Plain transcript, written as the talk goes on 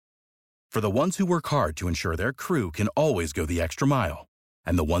For the ones who work hard to ensure their crew can always go the extra mile,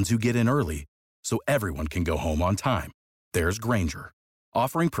 and the ones who get in early so everyone can go home on time, there's Grainger,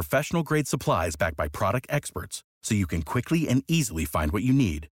 offering professional-grade supplies backed by product experts so you can quickly and easily find what you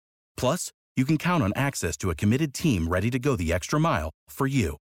need. Plus, you can count on access to a committed team ready to go the extra mile for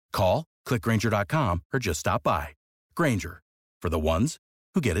you. Call, click Grainger.com, or just stop by. Grainger, for the ones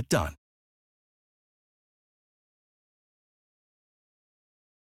who get it done.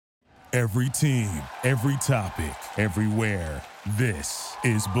 Every team, every topic, everywhere. This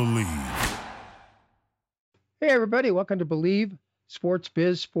is Believe. Hey, everybody. Welcome to Believe, Sports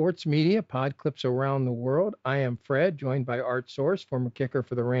Biz, Sports Media, pod clips around the world. I am Fred, joined by Art Source, former kicker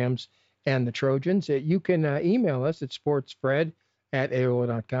for the Rams and the Trojans. You can email us at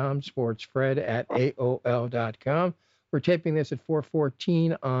sportsfred@aol.com, sportsfred@aol.com. We're taping this at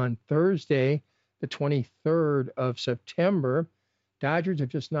 4:14 on Thursday, the 23rd of September. Dodgers have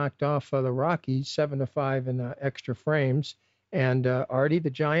just knocked off the Rockies 7-5 in extra frames. And Artie,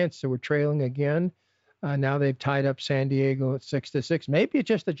 the Giants, were trailing again. Now they've tied up San Diego at 6-6. Maybe it's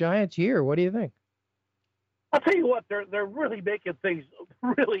just the Giants here. What do you think? I'll tell you what, they're really making things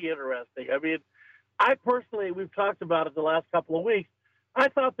really interesting. I mean, I personally, we've talked about it the last couple of weeks. I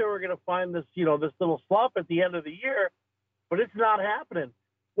thought they were going to find this, this little slump at the end of the year, but it's not happening.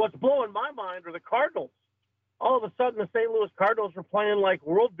 What's blowing my mind are the Cardinals. All of a sudden, the St. Louis Cardinals are playing like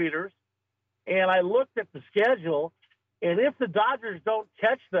world beaters, and I looked at the schedule, and if the Dodgers don't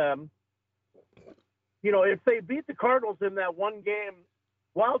catch them, if they beat the Cardinals in that one-game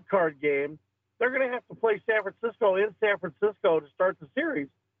wild card game, they're going to have to play San Francisco in San Francisco to start the series.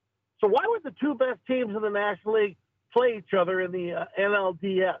 So why would the two best teams in the National League play each other in the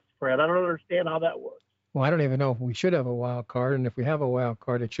NLDS, Fred? I don't understand how that works. Well, I don't even know if we should have a wild card, and if we have a wild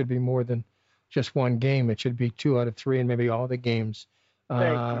card, it should be more than just one game. It should be 2 out of 3, and maybe all the games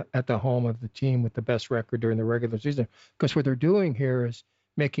at the home of the team with the best record during the regular season. Because what they're doing here is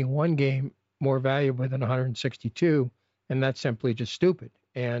making one game more valuable than 162, and that's simply just stupid.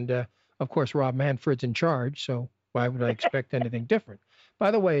 And, of course, Rob Manfred's in charge, so why would I expect anything different?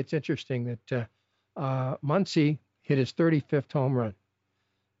 By the way, it's interesting that Muncy hit his 35th home run.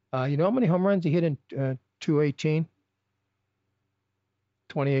 You know how many home runs he hit in 2018?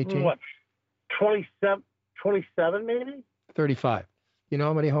 What, 27 maybe? 35. You know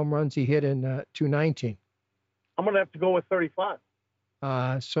how many home runs he hit in 2019? I'm going to have to go with 35.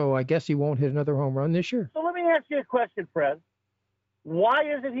 So I guess he won't hit another home run this year. So let me ask you a question, Fred. Why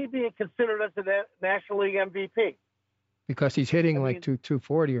isn't he being considered as a National League MVP? Because he's hitting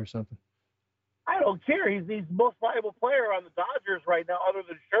 240 or something. I don't care. He's the most valuable player on the Dodgers right now, other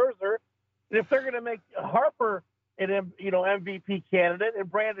than Scherzer. And if they're going to make Harper an MVP candidate and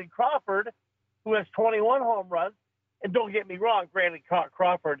Brandon Crawford, who has 21 home runs, and don't get me wrong, Brandon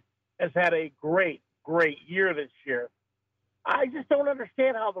Crawford has had a great, great year this year. I just don't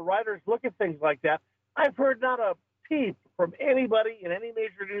understand how the writers look at things like that. I've heard not a peep from anybody in any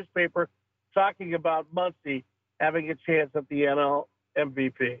major newspaper talking about Muncy having a chance at the NL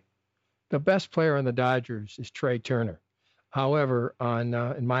MVP. The best player on the Dodgers is Trey Turner. However,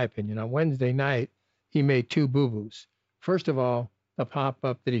 in my opinion, on Wednesday night, he made 2 boo-boos. First of all, the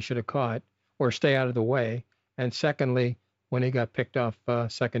pop-up that he should have caught or stay out of the way. And secondly, when he got picked off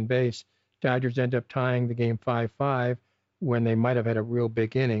second base, Dodgers end up tying the game 5-5 when they might have had a real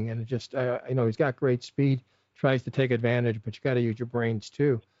big inning. And it just, he's got great speed, tries to take advantage, but you got to use your brains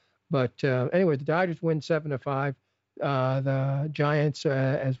too. But anyway, the Dodgers win 7-5. The Giants,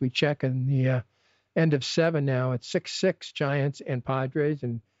 as we check in the end of 7 now, it's 6-6 Giants and Padres.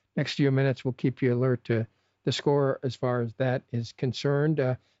 And next few minutes, we'll keep you alert to the score as far as that is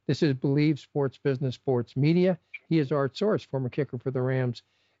concerned. This is Believe Sports Business Sports Media. He is Art Source, former kicker for the Rams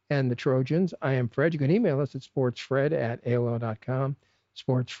and the Trojans. I am Fred. You can email us at sportsfred@aol.com,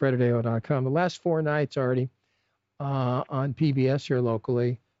 sportsfred@aol.com. The last 4 nights, Artie, on PBS here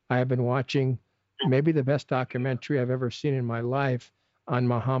locally, I have been watching maybe the best documentary I've ever seen in my life on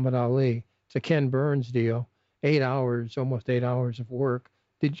Muhammad Ali. It's a Ken Burns deal, 8 hours, almost 8 hours of work.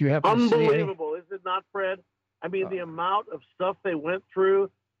 Did you have to see any? Unbelievable, is it not, Fred? I mean, the amount of stuff they went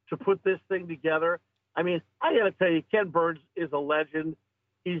through to put this thing together. I mean, I got to tell you, Ken Burns is a legend.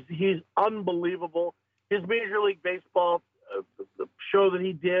 He's unbelievable. His Major League Baseball the show that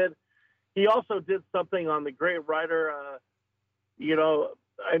he did, he also did something on The Great Writer. I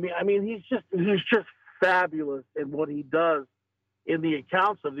mean, he's just fabulous in what he does in the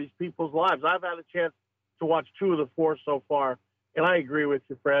accounts of these people's lives. I've had a chance to watch 2 of the 4 so far, and I agree with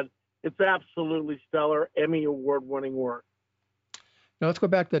you, Fred. It's absolutely stellar, Emmy Award-winning work. Now let's go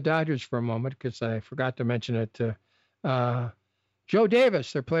back to the Dodgers for a moment because I forgot to mention it. Joe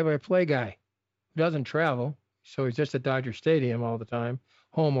Davis, their play-by-play guy, who doesn't travel, so he's just at Dodger Stadium all the time,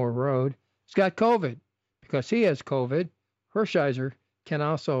 home or road. He's got COVID. Because he has COVID, Hershiser can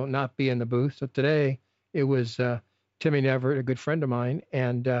also not be in the booth. So today it was Timmy Neverett, a good friend of mine,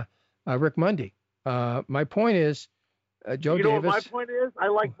 and Rick Mundy. My point is, Joe Davis. You know what my point is? I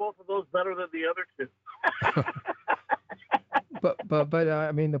like both of those better than the other two. but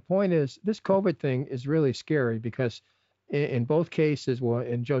I mean, the point is, this COVID thing is really scary because in both cases, well,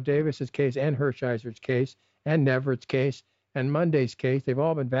 in Joe Davis's case and Hershiser's case and Neverett's case and Monday's case, they've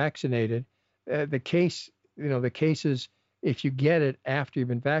all been vaccinated. The cases, if you get it after you've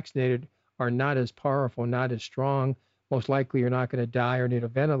been vaccinated, are not as powerful, not as strong. Most likely you're not going to die or need a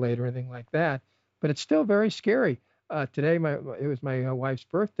ventilator or anything like that. But it's still very scary. Today, it was my wife's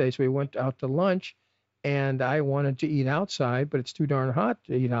birthday, so we went out to lunch, and I wanted to eat outside, but it's too darn hot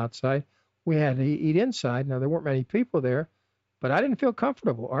to eat outside. We had to eat inside. Now, there weren't many people there, but I didn't feel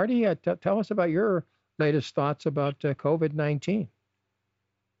comfortable. Artie, tell us about your latest thoughts about COVID-19.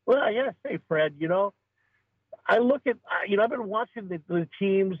 Well, I got to say, Fred, I look at, I've been watching the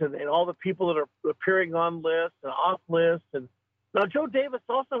teams and all the people that are appearing on lists and off lists. And now Joe Davis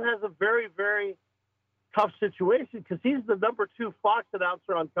also has a very, very tough situation because he's the number 2 Fox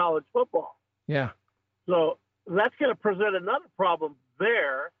announcer on college football. Yeah. So that's going to present another problem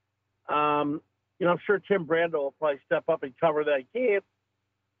there. I'm sure Tim Brando will probably step up and cover that game.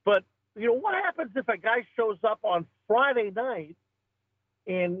 But, what happens if a guy shows up on Friday night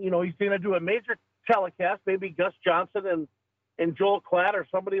and, he's going to do a major telecast, maybe Gus Johnson and Joel Klatt or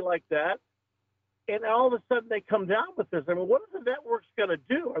somebody like that, and all of a sudden they come down with this. I mean, what is the network's going to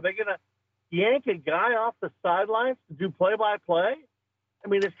do? Are they going to yank a guy off the sidelines to do play-by-play? I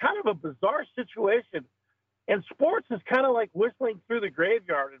mean, it's kind of a bizarre situation. And sports is kind of like whistling through the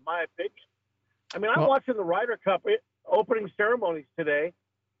graveyard, in my opinion. I mean, I'm watching the Ryder Cup opening ceremonies today,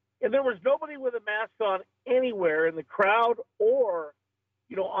 and there was nobody with a mask on anywhere in the crowd or,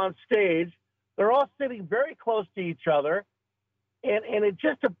 on stage. They're all sitting very close to each other, and it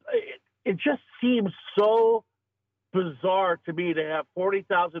just seems so bizarre to me to have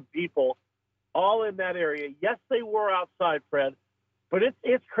 40,000 people all in that area. Yes, they were outside, Fred, but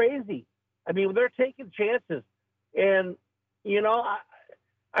it's crazy. I mean, they're taking chances. And,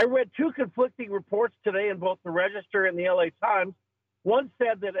 I read 2 conflicting reports today in both the Register and the LA Times. One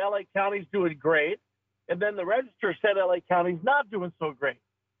said that LA County's doing great, and then the Register said LA County's not doing so great.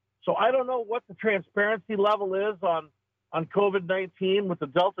 So I don't know what the transparency level is on COVID-19 with the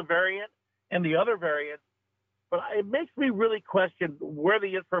Delta variant and the other variants, but it makes me really question where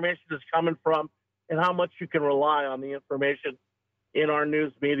the information is coming from and how much you can rely on the information in our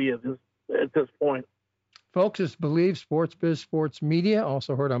news media at this point. Folks, it's Believe Sports Biz Sports Media,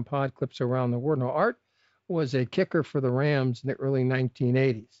 also heard on pod clips around the world. Now, Art was a kicker for the Rams in the early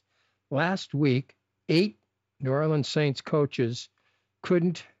 1980s. Last week, 8 New Orleans Saints coaches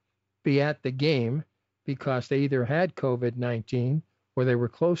couldn't be at the game because they either had COVID-19 or they were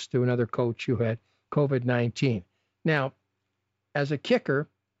close to another coach who had COVID-19. Now, as a kicker,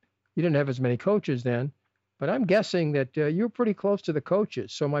 you didn't have as many coaches then, but I'm guessing that you're pretty close to the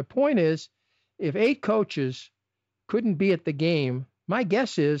coaches. So my point is, if 8 coaches couldn't be at the game, my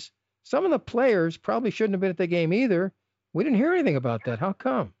guess is some of the players probably shouldn't have been at the game either. We didn't hear anything about that. How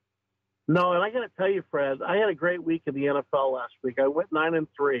come? No, and I got to tell you, Fred, I had a great week in the NFL last week. I went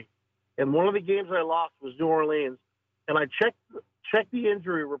 9-3, and one of the games I lost was New Orleans, and I checked the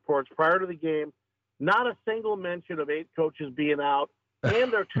injury reports prior to the game. Not a single mention of 8 coaches being out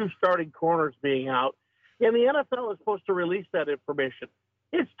and their 2 starting corners being out. And the NFL is supposed to release that information.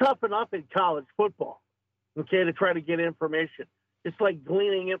 It's tough enough in college football, okay, to try to get information. It's like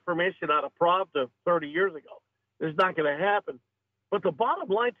gleaning information out of Pravda 30 years ago. It's not going to happen. But the bottom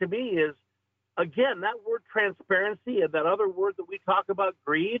line to me is, again, that word transparency and that other word that we talk about,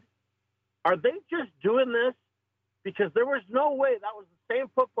 greed, are they just doing this because there was no way that was the same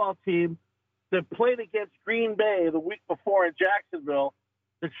football team that played against Green Bay the week before in Jacksonville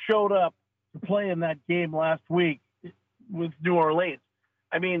that showed up to play in that game last week with New Orleans.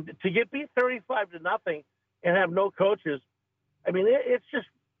 I mean, to get beat 35-0 and have no coaches, I mean, it's just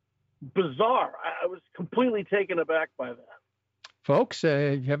bizarre. I was completely taken aback by that. Folks,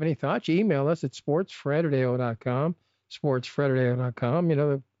 if you have any thoughts, email us at sportsfred@AO.com,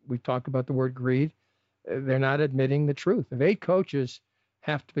 sportsfred@AO.com. We talked about the word greed. They're not admitting the truth. If 8 coaches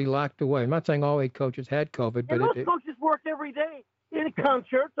have to be locked away, I'm not saying all 8 coaches had COVID, but those coaches work every day in a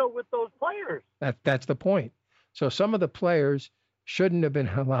concerto with those players. That's the point. So some of the players shouldn't have been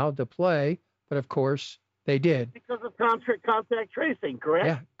allowed to play, but of course they did. Because of contact tracing, correct?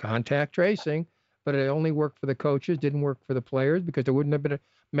 Yeah, contact tracing. but it only worked for the coaches, didn't work for the players because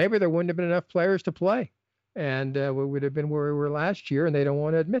maybe there wouldn't have been enough players to play. And we would have been where we were last year, and they don't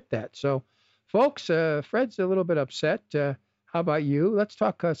want to admit that. So, folks, Fred's a little bit upset. How about you? Let's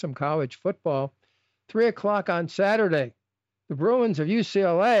talk some college football. 3 o'clock on Saturday, the Bruins of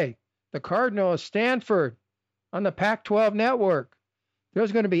UCLA, the Cardinals of Stanford on the Pac-12 network.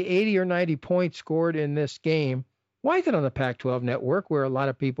 There's going to be 80 or 90 points scored in this game. Why is it on the Pac-12 network where a lot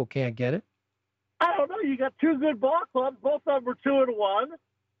of people can't get it? I don't know. You got two good ball clubs. Both of them are 2-1.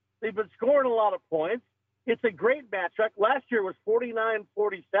 They've been scoring a lot of points. It's a great matchup. Last year was 49-47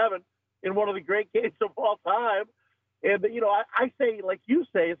 in one of the great games of all time. And, I say, like you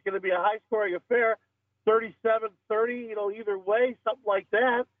say, it's going to be a high-scoring affair, 37-30, either way, something like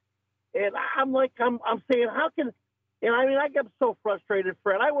that. And I'm saying, how can – and, I get so frustrated,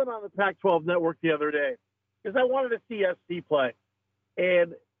 Fred. I went on the Pac-12 network the other day because I wanted to see SC play.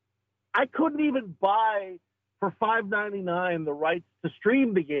 And I couldn't even buy for $5.99 the rights to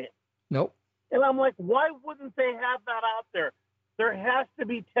stream the game. Nope. And I'm like, why wouldn't they have that out there? There has to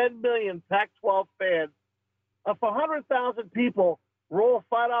be 10 million Pac-12 fans. If 100,000 people roll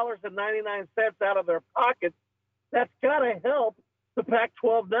 $5.99 out of their pockets, that's got to help the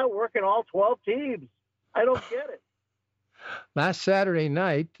Pac-12 network and all 12 teams. I don't get it. Last Saturday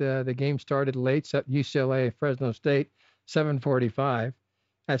night, the game started late, UCLA, Fresno State, 7:45.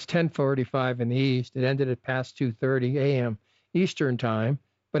 That's 10:45 in the East. It ended at past 2:30 a.m. Eastern time.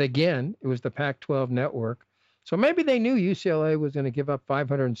 But again, it was the Pac-12 network. So maybe they knew UCLA was going to give up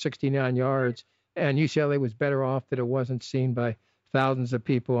 569 yards, and UCLA was better off that it wasn't seen by thousands of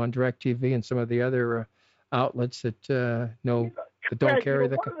people on DirecTV and some of the other outlets that don't carry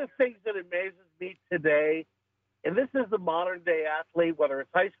the. One of the things that amazes me today, and this is the modern day athlete, whether it's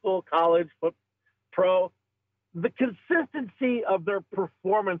high school, college, pro, the consistency of their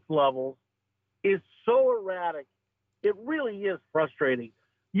performance levels is so erratic. It really is frustrating.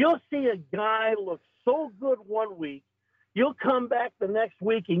 You'll see a guy look so good one week. You'll come back the next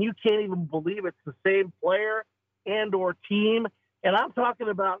week and you can't even believe it's the same player and or team. And I'm talking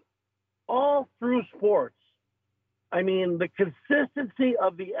about all through sports. I mean, the consistency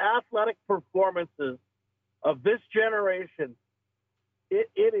of the athletic performances of this generation, it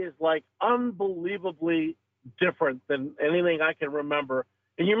is like unbelievably different than anything I can remember.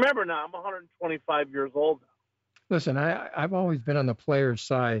 And you remember now, I'm 125 years old now. Listen, I've always been on the player's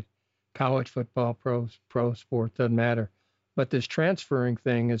side. College football, pro sports, doesn't matter. But this transferring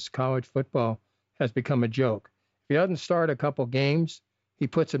thing is college football has become a joke. If he doesn't start a couple games, he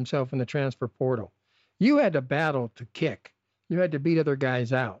puts himself in the transfer portal. You had to battle to kick. You had to beat other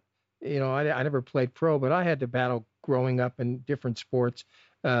guys out. I never played pro, but I had to battle growing up in different sports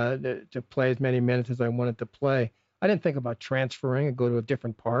to play as many minutes as I wanted to play. I didn't think about transferring and go to a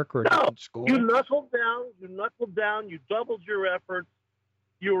different park or a different school. You knuckled down, you doubled your efforts,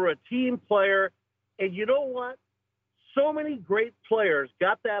 you were a team player, and you know what? So many great players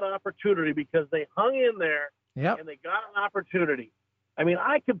got that opportunity because they hung in there and they got an opportunity. I mean,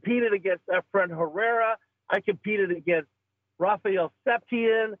 I competed against Efren Herrera. I competed against Rafael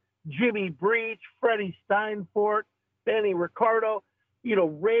Septien, Jimmy Breach, Freddie Steinfort, Benny Ricardo,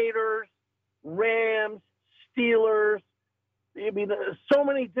 Raiders, Rams, Steelers. I mean, so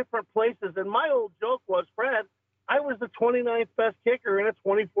many different places. And my old joke was, Fred, I was the 29th best kicker in a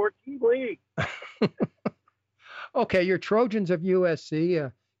 2014 league. Okay, your Trojans of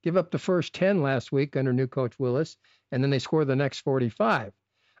USC give up the first 10 last week under new coach Willis, and then they score the next 45.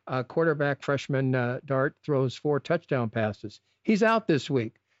 Quarterback freshman Dart throws 4 touchdown passes. He's out this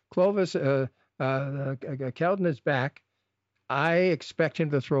week. Clovis Kelton is back. I expect him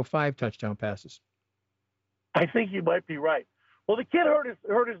to throw 5 touchdown passes. I think you might be right. Well, the kid hurt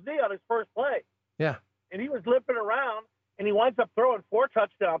his knee on his first play. Yeah. And he was limping around, and he winds up throwing 4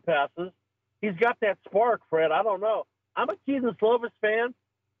 touchdown passes. He's got that spark, Fred. I don't know. I'm a Keaton Slovis fan.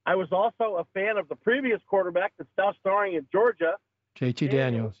 I was also a fan of the previous quarterback that's now starring in Georgia. JT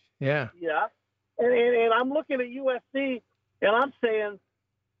Daniels. Yeah. Yeah. And I'm looking at USC, and I'm saying,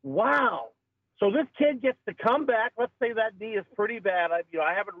 wow. So this kid gets to come back. Let's say that knee is pretty bad.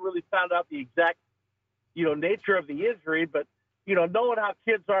 I haven't really found out the exact, nature of the injury, but, knowing how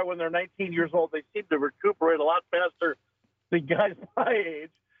kids are when they're 19 years old, they seem to recuperate a lot faster than guys my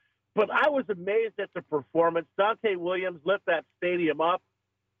age. But I was amazed at the performance. Dante Williams lit that stadium up.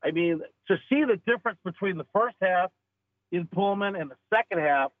 I mean, to see the difference between the first half in Pullman and the second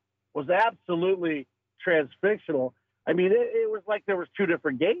half was absolutely transfictional. I mean, it was like there was 2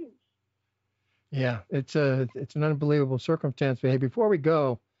 different games. Yeah, it's an unbelievable circumstance. Hey, before we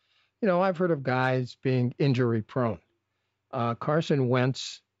go, I've heard of guys being injury prone. Carson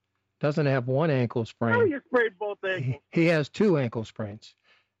Wentz doesn't have one ankle How sprain. do you sprain both ankles? He has 2 ankle sprains.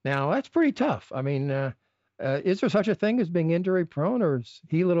 Now, that's pretty tough. I mean, is there such a thing as being injury prone, or is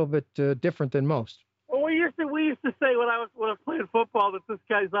he a little bit different than most? Well, we used to say when I was playing football that this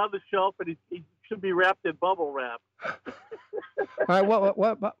guy's on the shelf and he should be wrapped in bubble wrap. All right,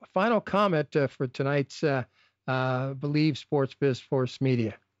 what final comment for tonight's Believe Sports Biz Force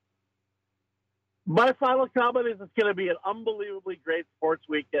Media? My final comment is it's going to be an unbelievably great sports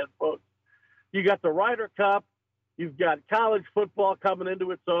weekend, folks. You got the Ryder Cup. You've got college football coming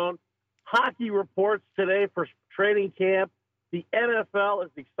into its own. Hockey reports today for training camp. The NFL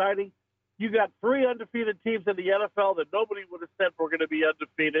is exciting. You got 3 undefeated teams in the NFL that nobody would have said were going to be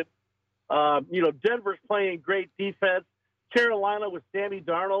undefeated. Denver's playing great defense. Carolina with Sammy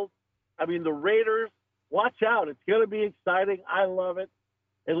Darnold. I mean, the Raiders, watch out. It's going to be exciting. I love it.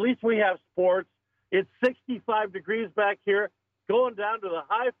 At least we have sports. It's 65 degrees back here, going down to the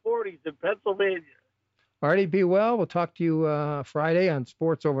high 40s in Pennsylvania. Artie, be well. We'll talk to you Friday on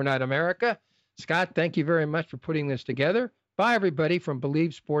Sports Overnight America. Scott, thank you very much for putting this together. Bye, everybody, from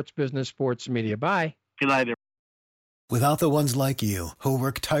Believe Sports Business Sports Media. Bye. Good night, everybody. Without the ones like you, who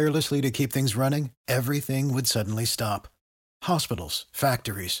work tirelessly to keep things running, everything would suddenly stop. Hospitals,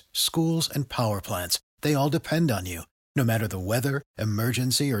 factories, schools, and power plants, they all depend on you. No matter the weather,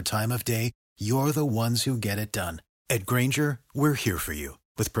 emergency, or time of day, you're the ones who get it done. At Grainger, we're here for you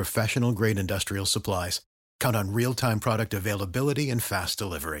with professional-grade industrial supplies. Count on real-time product availability and fast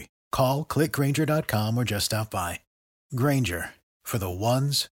delivery. Call, click Grainger.com, or just stop by. Grainger, for the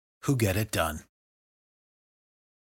ones who get it done.